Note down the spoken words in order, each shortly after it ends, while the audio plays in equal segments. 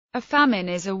A famine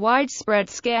is a widespread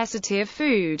scarcity of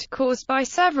food, caused by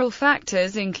several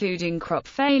factors including crop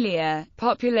failure,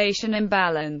 population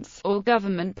imbalance, or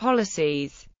government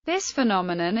policies. This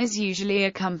phenomenon is usually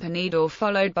accompanied or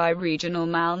followed by regional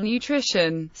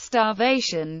malnutrition,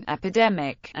 starvation,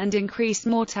 epidemic, and increased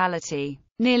mortality.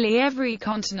 Nearly every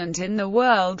continent in the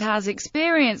world has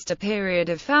experienced a period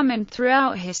of famine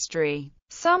throughout history.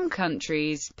 Some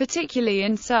countries, particularly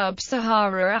in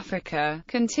sub-Sahara Africa,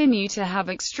 continue to have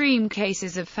extreme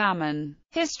cases of famine.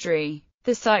 History.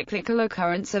 The cyclical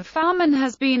occurrence of famine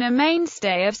has been a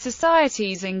mainstay of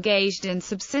societies engaged in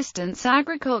subsistence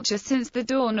agriculture since the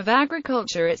dawn of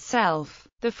agriculture itself.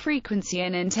 The frequency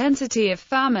and intensity of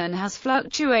famine has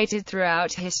fluctuated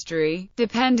throughout history,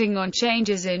 depending on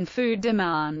changes in food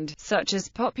demand, such as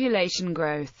population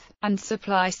growth, and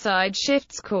supply-side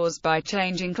shifts caused by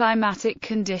changing climatic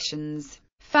conditions.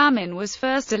 Famine was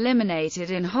first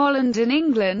eliminated in Holland and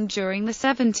England during the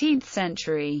 17th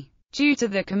century. Due to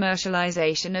the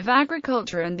commercialization of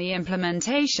agriculture and the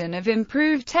implementation of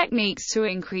improved techniques to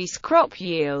increase crop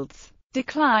yields.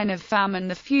 Decline of famine.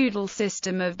 The feudal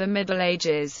system of the Middle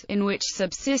Ages, in which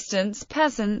subsistence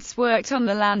peasants worked on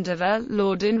the land of a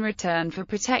lord in return for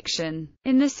protection.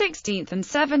 In the 16th and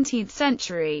 17th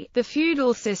century, the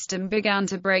feudal system began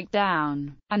to break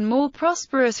down, and more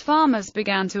prosperous farmers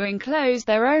began to enclose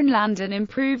their own land and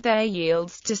improve their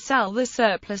yields to sell the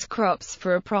surplus crops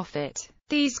for a profit.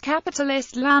 These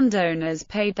capitalist landowners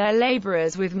paid their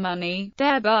laborers with money,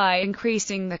 thereby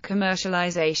increasing the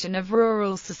commercialization of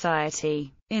rural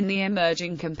society. In the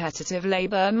emerging competitive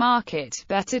labor market,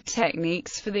 better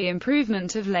techniques for the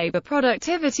improvement of labor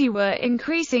productivity were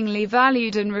increasingly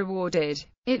valued and rewarded.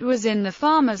 It was in the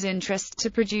farmers' interest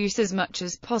to produce as much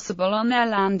as possible on their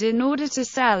land in order to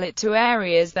sell it to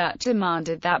areas that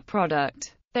demanded that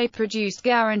product. They produced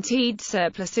guaranteed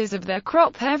surpluses of their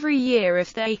crop every year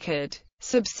if they could.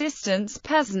 Subsistence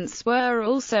peasants were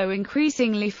also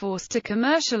increasingly forced to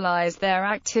commercialize their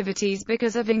activities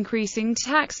because of increasing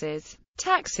taxes.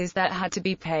 Taxes that had to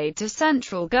be paid to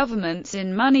central governments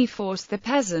in money forced the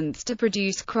peasants to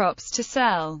produce crops to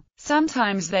sell.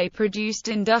 Sometimes they produced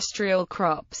industrial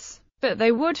crops, but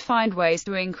they would find ways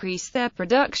to increase their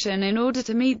production in order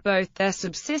to meet both their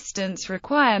subsistence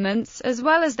requirements as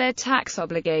well as their tax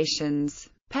obligations.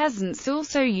 Peasants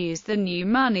also used the new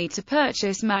money to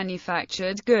purchase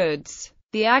manufactured goods.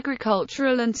 The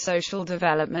agricultural and social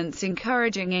developments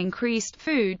encouraging increased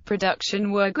food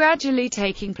production were gradually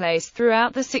taking place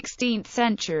throughout the 16th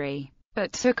century,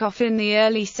 but took off in the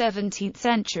early 17th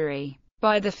century.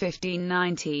 By the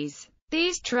 1590s,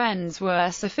 these trends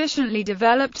were sufficiently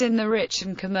developed in the rich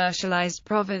and commercialized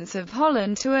province of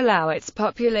Holland to allow its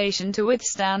population to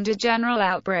withstand a general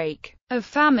outbreak of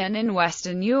famine in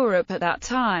Western Europe at that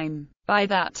time. By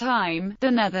that time, the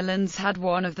Netherlands had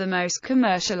one of the most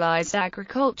commercialized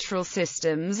agricultural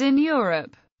systems in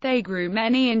Europe. They grew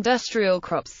many industrial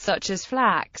crops such as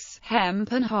flax,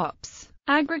 hemp and hops.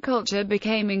 Agriculture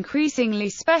became increasingly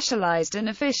specialized and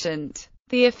efficient.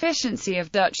 The efficiency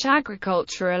of Dutch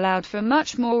agriculture allowed for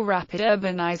much more rapid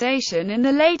urbanization in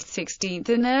the late 16th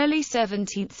and early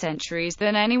 17th centuries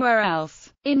than anywhere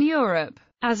else in Europe.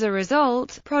 As a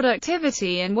result,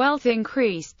 productivity and wealth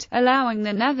increased, allowing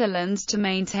the Netherlands to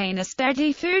maintain a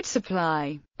steady food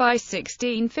supply. By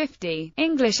 1650,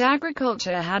 English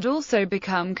agriculture had also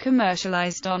become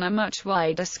commercialized on a much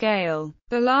wider scale.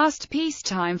 The last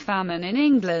peacetime famine in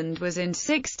England was in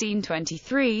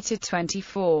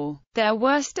 1623–24. There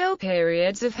were still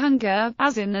periods of hunger,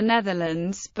 as in the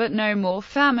Netherlands, but no more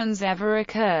famines ever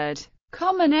occurred.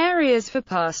 Common areas for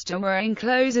pasture were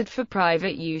enclosed for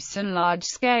private use and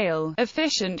large-scale,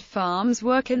 efficient farms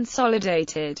were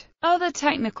consolidated. Other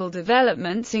technical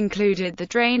developments included the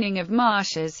draining of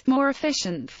marshes, more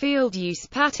efficient field use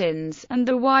patterns, and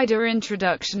the wider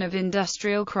introduction of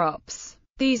industrial crops.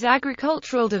 These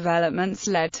agricultural developments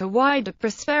led to wider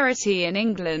prosperity in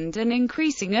England and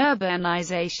increasing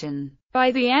urbanization.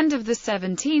 By the end of the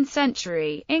 17th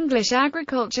century, English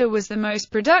agriculture was the most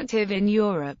productive in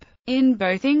Europe. In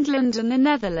both England and the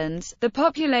Netherlands, the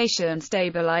population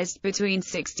stabilized between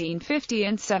 1650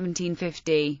 and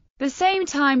 1750, the same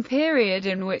time period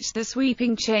in which the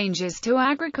sweeping changes to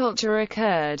agriculture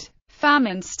occurred.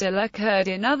 Famine still occurred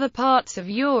in other parts of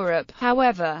Europe,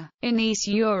 however. In East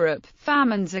Europe,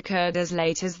 famines occurred as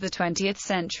late as the 20th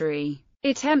century.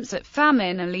 Attempts at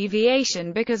famine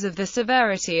alleviation. Because of the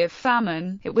severity of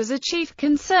famine, it was a chief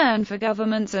concern for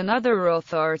governments and other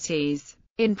authorities.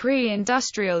 In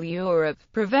pre-industrial Europe,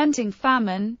 preventing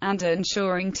famine, and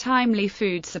ensuring timely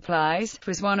food supplies,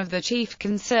 was one of the chief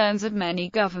concerns of many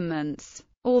governments.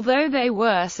 Although they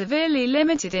were severely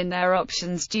limited in their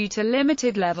options due to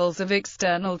limited levels of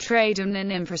external trade and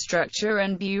an infrastructure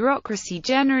and bureaucracy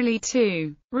generally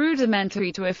too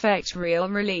rudimentary to effect real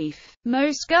relief,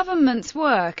 most governments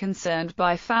were concerned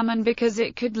by famine because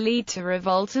it could lead to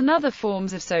revolt and other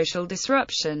forms of social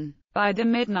disruption. By the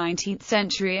mid-19th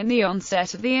century and the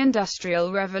onset of the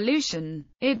Industrial Revolution,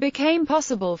 it became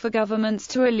possible for governments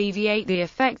to alleviate the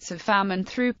effects of famine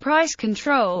through price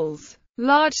controls,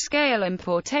 large-scale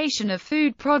importation of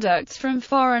food products from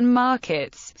foreign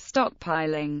markets,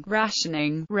 stockpiling,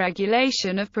 rationing,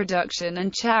 regulation of production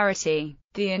and charity.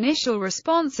 The initial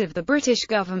response of the British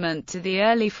government to the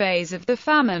early phase of the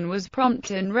famine was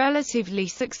prompt and relatively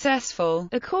successful,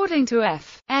 according to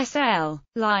F. S. L.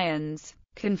 Lyons.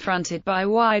 Confronted by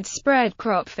widespread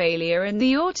crop failure in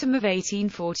the autumn of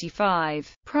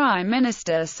 1845, Prime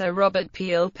Minister Sir Robert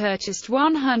Peel purchased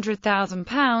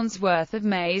 £100,000 worth of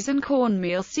maize and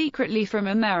cornmeal secretly from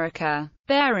America.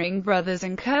 Baring Brothers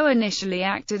 & Co. initially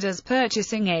acted as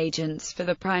purchasing agents for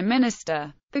the Prime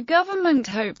Minister. The government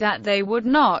hoped that they would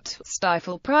not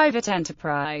stifle private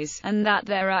enterprise, and that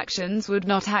their actions would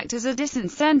not act as a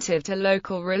disincentive to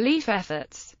local relief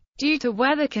efforts. Due to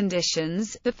weather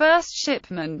conditions, the first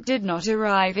shipment did not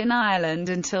arrive in Ireland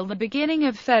until the beginning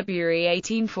of February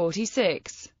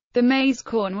 1846. The maize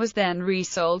corn was then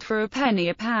resold for a penny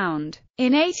a pound.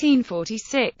 In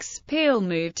 1846, Peel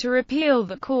moved to repeal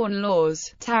the Corn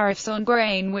Laws, tariffs on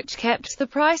grain which kept the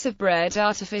price of bread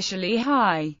artificially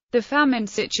high. The famine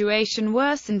situation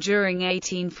worsened during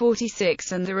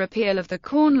 1846 and the repeal of the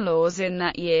Corn Laws in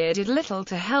that year did little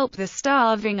to help the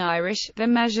starving Irish. The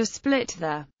measure split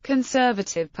the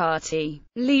Conservative Party,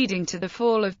 leading to the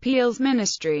fall of Peel's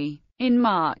ministry. In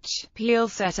March, Peel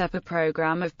set up a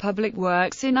programme of public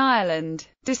works in Ireland.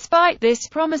 Despite this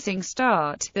promising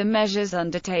start, the measures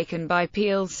undertaken by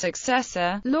Peel's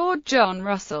successor, Lord John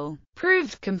Russell,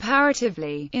 proved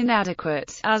comparatively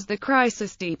inadequate as the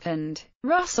crisis deepened.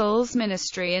 Russell's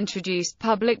ministry introduced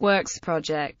public works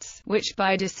projects, which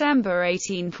by December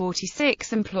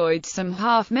 1846 employed some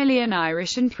 500,000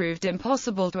 Irish and proved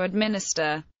impossible to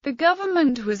administer. The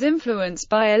government was influenced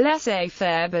by a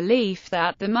laissez-faire belief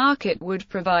that the market would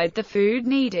provide the food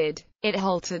needed. It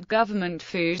halted government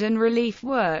food and relief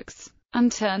works,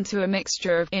 and turned to a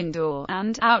mixture of indoor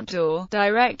and outdoor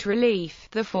direct relief,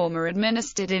 the former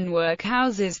administered in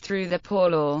workhouses through the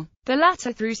Poor Law, the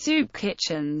latter through soup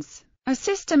kitchens. A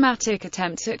systematic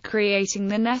attempt at creating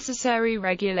the necessary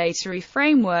regulatory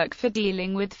framework for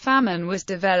dealing with famine was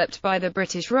developed by the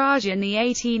British Raj in the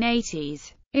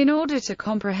 1880s. In order to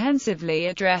comprehensively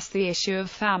address the issue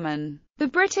of famine, the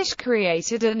British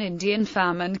created an Indian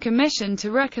Famine Commission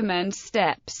to recommend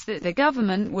steps that the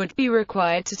government would be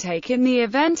required to take in the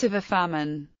event of a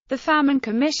famine. The Famine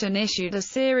Commission issued a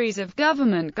series of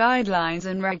government guidelines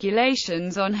and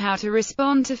regulations on how to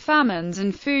respond to famines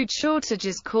and food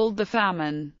shortages called the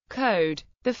Famine Code.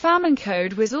 The Famine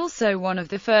Code was also one of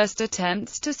the first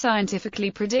attempts to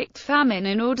scientifically predict famine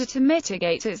in order to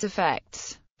mitigate its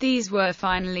effects. These were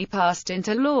finally passed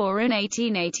into law in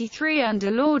 1883 under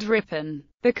Lord Ripon.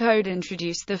 The code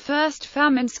introduced the first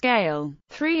famine scale.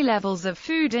 3 levels of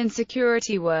food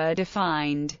insecurity were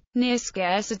defined: near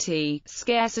scarcity,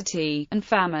 scarcity, and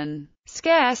famine.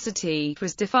 Scarcity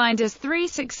was defined as 3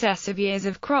 successive years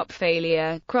of crop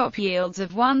failure, crop yields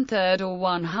of 1/3 or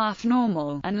 1/2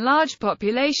 normal, and large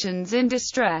populations in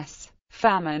distress.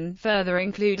 Famine further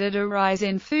included a rise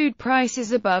in food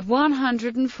prices above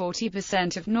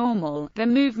 140% of normal, the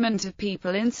movement of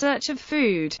people in search of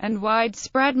food, and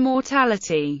widespread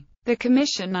mortality. The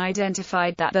Commission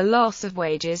identified that the loss of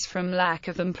wages from lack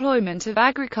of employment of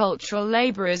agricultural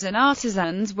laborers and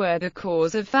artisans were the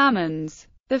cause of famines.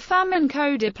 The Famine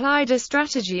Code applied a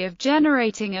strategy of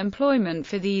generating employment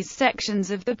for these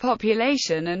sections of the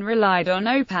population and relied on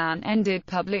open-ended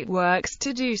public works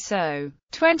to do so.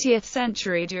 20th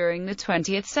century. During the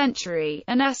 20th century,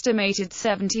 an estimated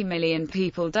 70 million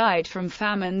people died from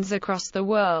famines across the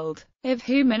world, of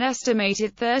whom an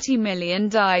estimated 30 million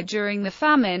died during the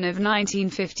famine of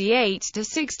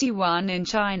 1958–61 in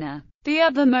China. The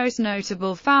other most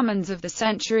notable famines of the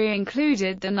century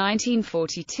included the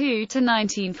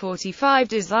 1942–1945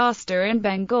 disaster in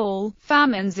Bengal,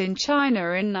 famines in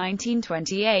China in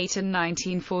 1928 and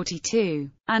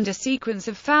 1942, and a sequence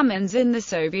of famines in the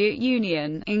Soviet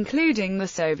Union, including the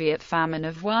Soviet famine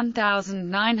of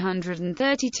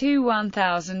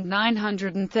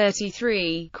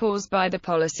 1932–1933, caused by the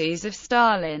policies of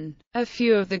Stalin. A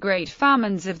few of the great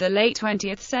famines of the late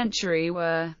 20th century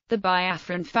were the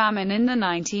Biafran famine in the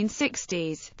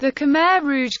 1960s, the Khmer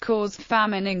Rouge caused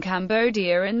famine in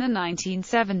Cambodia in the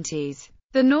 1970s,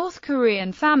 the North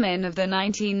Korean famine of the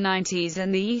 1990s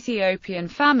and the Ethiopian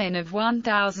famine of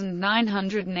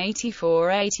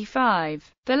 1984–85.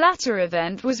 The latter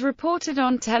event was reported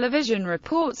on television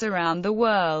reports around the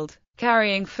world,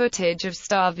 carrying footage of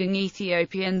starving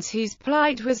Ethiopians whose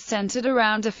plight was centered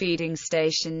around a feeding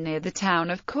station near the town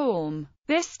of Korm.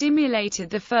 This stimulated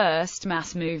the first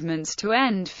mass movements to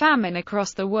end famine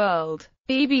across the world.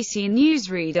 BBC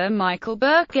newsreader Michael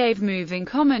Burke gave moving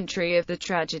commentary of the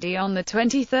tragedy on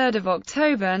 23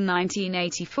 October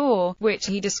 1984, which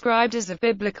he described as a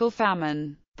biblical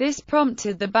famine. This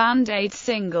prompted the Band-Aid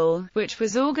single, which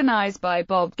was organized by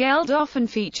Bob Geldof and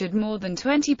featured more than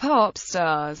 20 pop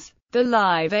stars. The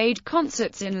Live Aid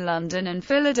concerts in London and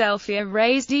Philadelphia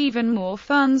raised even more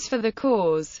funds for the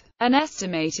cause. An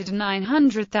estimated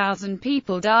 900,000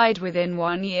 people died within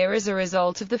 1 year as a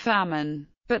result of the famine.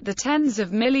 But the tens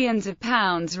of millions of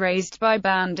pounds raised by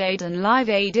Band-Aid and Live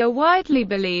Aid are widely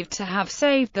believed to have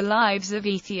saved the lives of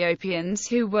Ethiopians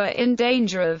who were in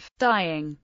danger of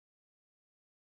dying.